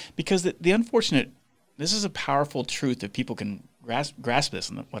say. Because the unfortunate, this is a powerful truth if people can grasp this,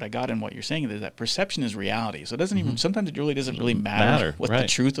 and what I got in what you're saying is that perception is reality. So it doesn't even, sometimes it really doesn't really matter what the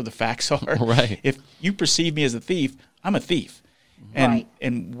truth of the facts are. If you perceive me as a thief, I'm a thief.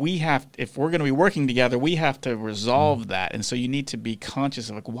 And we have, if we're going to be working together, we have to resolve that. And so you need to be conscious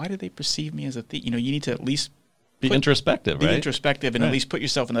of, like, why do they perceive me as a thief? You need to at least Be introspective, be right? introspective, and at least put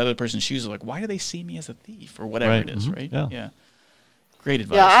yourself in the other person's shoes. Like, why do they see me as a thief or whatever it is, right? Yeah. Great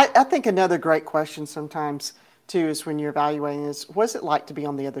advice. Yeah, I think another great question sometimes too is when you're evaluating is, what's it like to be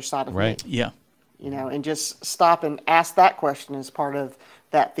on the other side of me? Yeah. And just stop and ask that question as part of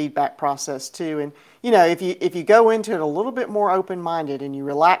that feedback process too. And if you go into it a little bit more open-minded and you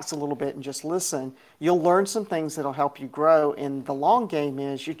relax a little bit and just listen, you'll learn some things that'll help you grow. And the long game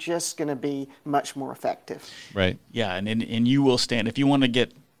is you're just going to be much more effective. Right. Yeah, and you will stand if you want to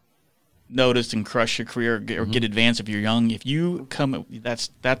get noticed and crush your career or get advanced if you're young. If you come,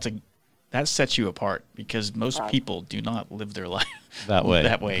 that sets you apart because most people do not live their life that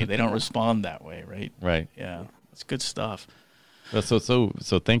way. They don't respond that way, right? Right. Yeah, that's good stuff.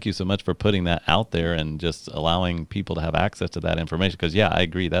 So thank you so much for putting that out there and just allowing people to have access to that information. Because I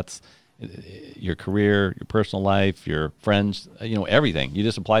agree. That's your career, your personal life, your friends, everything. You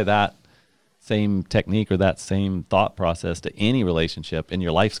just apply that same technique or that same thought process to any relationship, and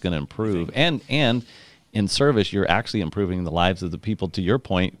your life's going to improve. And in service, you're actually improving the lives of the people. To your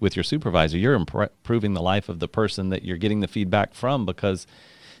point with your supervisor, you're improving the life of the person that you're getting the feedback from because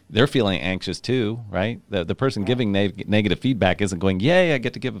they're feeling anxious too, right? The person giving negative feedback isn't going, "Yay, I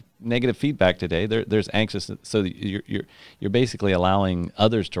get to give negative feedback today." There's anxious, so you're basically allowing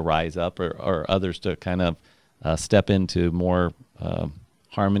others to rise up or others to kind of step into more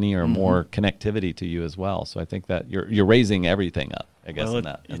harmony or more connectivity to you as well. So I think that you're raising everything up, I guess.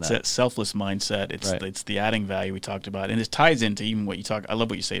 Well, it's that selfless mindset. It's the adding value we talked about, and it ties into even what you talk. I love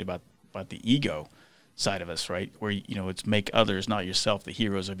what you say about the ego side of us, right? Where it's make others, not yourself, the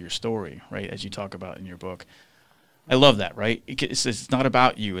heroes of your story, right? As you talk about in your book. I love that, right? It's not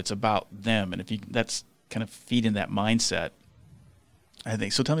about you; it's about them, and that's kind of feeding that mindset. I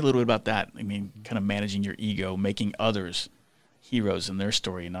think so. Tell me a little bit about that. I mean, kind of managing your ego, making others heroes in their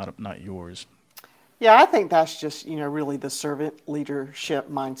story, not yours. Yeah, I think that's just, really the servant leadership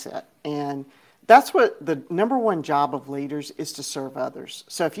mindset. And that's what the number one job of leaders is, to serve others.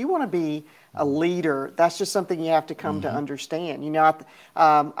 So if you want to be a leader, that's just something you have to come to understand.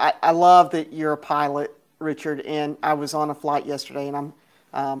 I love that you're a pilot, Richard, and I was on a flight yesterday, and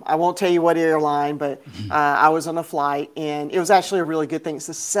I won't tell you what airline, but I was on a flight, and it was actually a really good thing. It's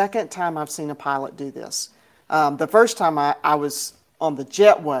the second time I've seen a pilot do this. The first time I was on the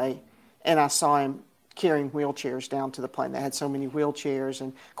jetway, and I saw him carrying wheelchairs down to the plane. They had so many wheelchairs.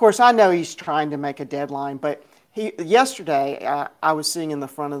 And, of course, I know he's trying to make a deadline. But yesterday, I was sitting in the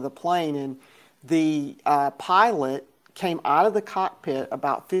front of the plane, and the pilot came out of the cockpit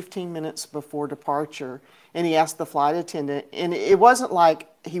about 15 minutes before departure, and he asked the flight attendant. And it wasn't like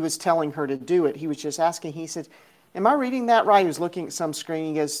he was telling her to do it. He was just asking. He said, "Am I reading that right?" He was looking at some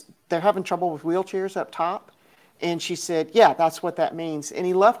screen. He goes, "They're having trouble with wheelchairs up top?" And she said, "Yeah, that's what that means." And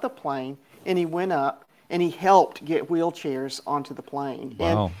he left the plane, and he went up, and he helped get wheelchairs onto the plane.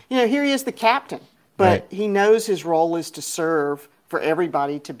 Wow. And, here he is, the captain, but he knows his role is to serve for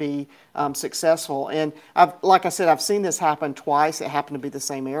everybody to be successful. And like I said, I've seen this happen twice. It happened to be the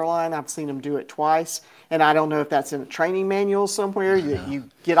same airline. I've seen him do it twice. And I don't know if that's in a training manual somewhere, that you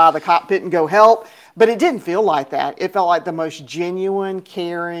get out of the cockpit and go help. But it didn't feel like that. It felt like the most genuine,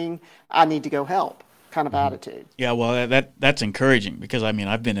 caring, I need to go help kind of attitude. Yeah, well, that's encouraging because,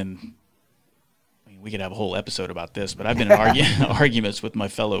 I've been in, we could have a whole episode about this, but I've been in arguments with my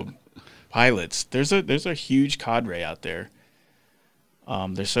fellow pilots. There's a huge cadre out there.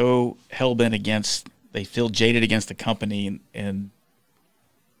 They're so hell-bent they feel jaded against the company, and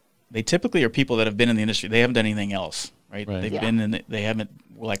they typically are people that have been in the industry. They haven't done anything else, right? They've been in it. They haven't,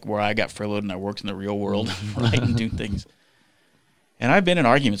 like where I got furloughed and I worked in the real world, right, and doing things. And I've been in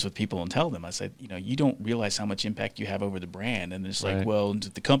arguments with people and tell them, I said, you don't realize how much impact you have over the brand. And it's like, well,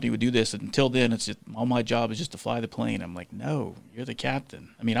 the company would do this. And until then, it's just, all my job is just to fly the plane. I'm like, no, you're the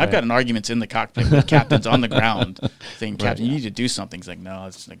captain. I've gotten arguments in the cockpit with captains on the ground saying, "Captain, you need to do something." It's like, no,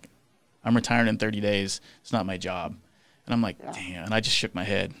 it's like, I'm retiring in 30 days. It's not my job. And I'm like, damn. And I just shook my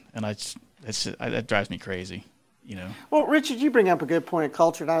head. And that drives me crazy. Well, Richard, you bring up a good point of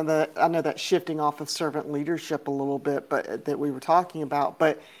culture. And I know that shifting off of servant leadership a little bit, but that we were talking about.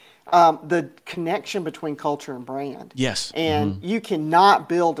 But the connection between culture and brand. Yes. And you cannot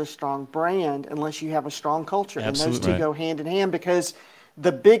build a strong brand unless you have a strong culture. Absolutely. And those two go hand in hand because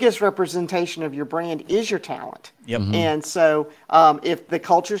the biggest representation of your brand is your talent. Yep. And so if the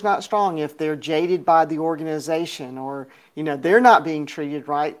culture's not strong, if they're jaded by the organization or, they're not being treated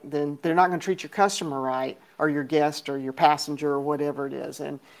right, then they're not going to treat your customer right or your guest or your passenger or whatever it is.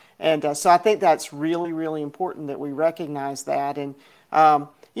 And so I think that's really, really important that we recognize that. And,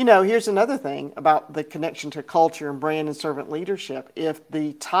 here's another thing about the connection to culture and brand and servant leadership. If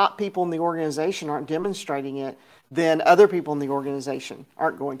the top people in the organization aren't demonstrating it, then other people in the organization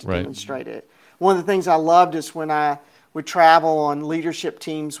aren't going to demonstrate it. One of the things I loved is when I would travel on leadership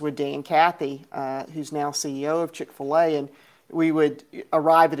teams with Dan Cathy, who's now CEO of Chick-fil-A, and we would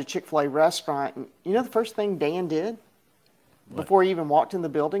arrive at a Chick-fil-A restaurant, and the first thing Dan did before he even walked in the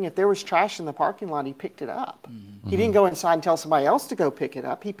building, if there was trash in the parking lot, he picked it up. Mm-hmm. He didn't go inside and tell somebody else to go pick it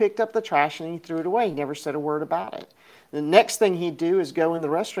up. He picked up the trash and he threw it away. He never said a word about it. The next thing he'd do is go in the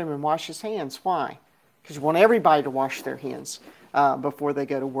restroom and wash his hands. Why? Because you want everybody to wash their hands before they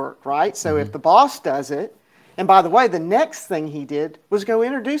go to work, right? So if the boss does it, and by the way, the next thing he did was go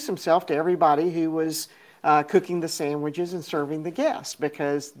introduce himself to everybody who was cooking the sandwiches and serving the guests,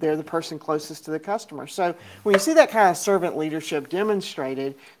 because they're the person closest to the customer. So when you see that kind of servant leadership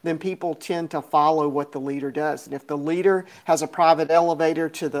demonstrated, then people tend to follow what the leader does. And if the leader has a private elevator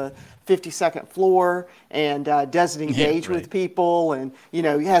to the 52nd floor and doesn't engage with people, and he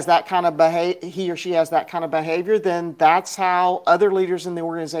has that kind of he or she has that kind of behavior, then that's how other leaders in the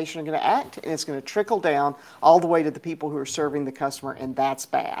organization are going to act, and it's going to trickle down all the way to the people who are serving the customer, and that's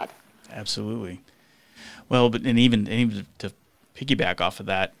bad. Absolutely. Well, but even to piggyback off of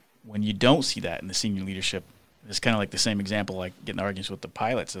that, when you don't see that in the senior leadership, it's kind of like the same example, like getting arguments with the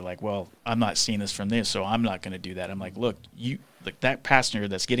pilots. They're like, well, I'm not seeing this from this, so I'm not going to do that. I'm like, look, that passenger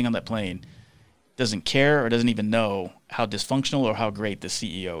that's getting on that plane doesn't care or doesn't even know how dysfunctional or how great the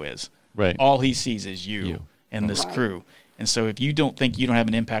CEO is. Right. All he sees is you and this crew. And so if you don't think you don't have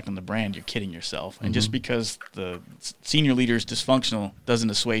an impact on the brand, you're kidding yourself. And just because the senior leader is dysfunctional doesn't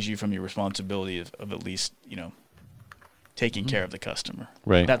assuage you from your responsibility of at least, taking care of the customer.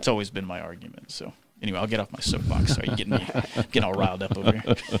 Right. That's always been my argument. So anyway, I'll get off my soapbox. Sorry, you're getting all riled up over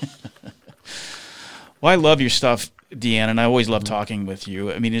here. Well, I love your stuff, Deanne, and I always love talking with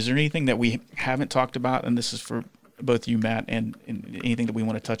you. I mean, is there anything that we haven't talked about, and this is for both you, Matt, and anything that we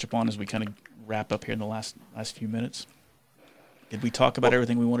want to touch upon as we kind of wrap up here in the last few minutes? Did we talk about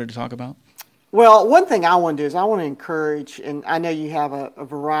everything we wanted to talk about? Well, one thing I want to do is I want to encourage, and I know you have a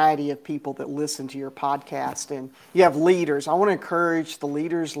variety of people that listen to your podcast, and you have leaders. I want to encourage the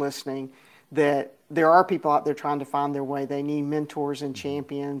leaders listening that there are people out there trying to find their way. They need mentors and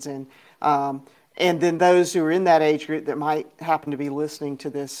champions, and then those who are in that age group that might happen to be listening to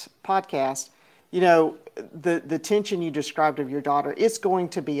this podcast, the tension you described of your daughter, it's going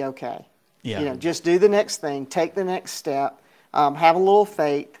to be okay. Yeah. Just do the next thing, take the next step. Have a little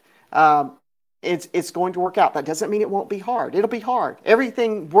faith. It's going to work out. That doesn't mean it won't be hard. It'll be hard.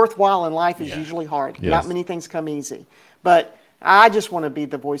 Everything worthwhile in life is usually hard. Yes. Not many things come easy. But I just want to be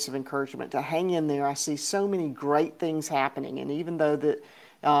the voice of encouragement to hang in there. I see so many great things happening. And even though that,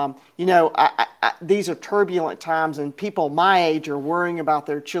 these are turbulent times, and people my age are worrying about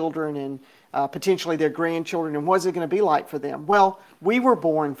their children and potentially their grandchildren, and what's it going to be like for them? Well, we were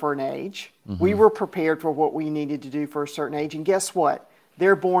born for an age. Mm-hmm. We were prepared for what we needed to do for a certain age, and guess what?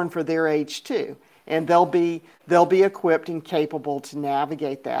 They're born for their age too, and they'll be equipped and capable to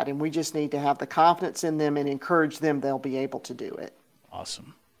navigate that, and we just need to have the confidence in them and encourage them they'll be able to do it.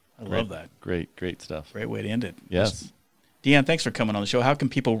 Awesome. I love that. Great stuff. Great way to end it. Yes. Deanne, thanks for coming on the show. How can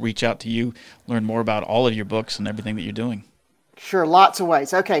people reach out to you, learn more about all of your books and everything that you're doing? Sure, lots of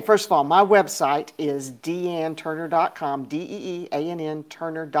ways. Okay, first of all, my website is deanneturner.com, DEEANN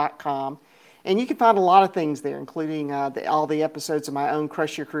Turner.com. And you can find a lot of things there, including all the episodes of my own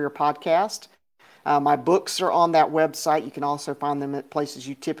Crush Your Career podcast. My books are on that website. You can also find them at places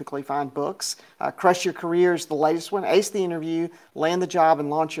you typically find books. Crush Your Career is the latest one. Ace the Interview, Land the Job and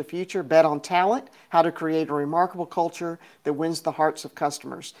Launch Your Future, Bet on Talent, How to Create a Remarkable Culture that Wins the Hearts of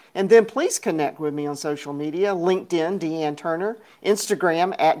Customers. And then please connect with me on social media, LinkedIn, Deanne Turner,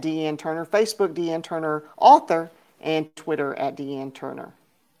 Instagram at Deanne Turner, Facebook, Deanne Turner Author, and Twitter at Deanne Turner.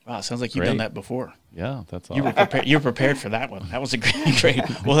 Wow, it sounds like you've done that before. Yeah, that's awesome. You were prepared for that one. That was a great.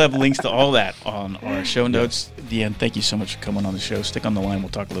 We'll have links to all that on our show notes. Deanne, thank you so much for coming on the show. Stick on the line. We'll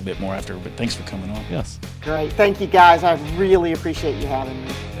talk a little bit more after, but thanks for coming on. Yes. Great. Thank you, guys. I really appreciate you having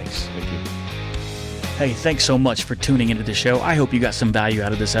me. Thanks. Thank you. Hey, thanks so much for tuning into the show. I hope you got some value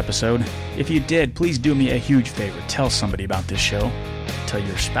out of this episode. If you did, please do me a huge favor. Tell somebody about this show. Tell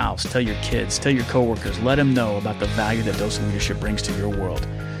your spouse, tell your kids, tell your coworkers. Let them know about the value that Dose of Leadership brings to your world.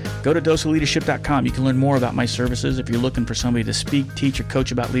 Go to doseofleadership.com. You can learn more about my services. If you're looking for somebody to speak, teach, or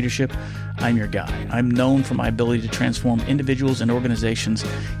coach about leadership, I'm your guy. I'm known for my ability to transform individuals and organizations,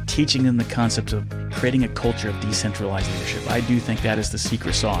 teaching them the concepts of creating a culture of decentralized leadership. I do think that is the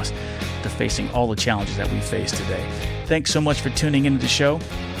secret sauce to facing all the challenges that we face today. Thanks so much for tuning into the show.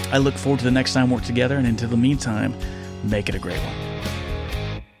 I look forward to the next time we're together, and until the meantime, make it a great one.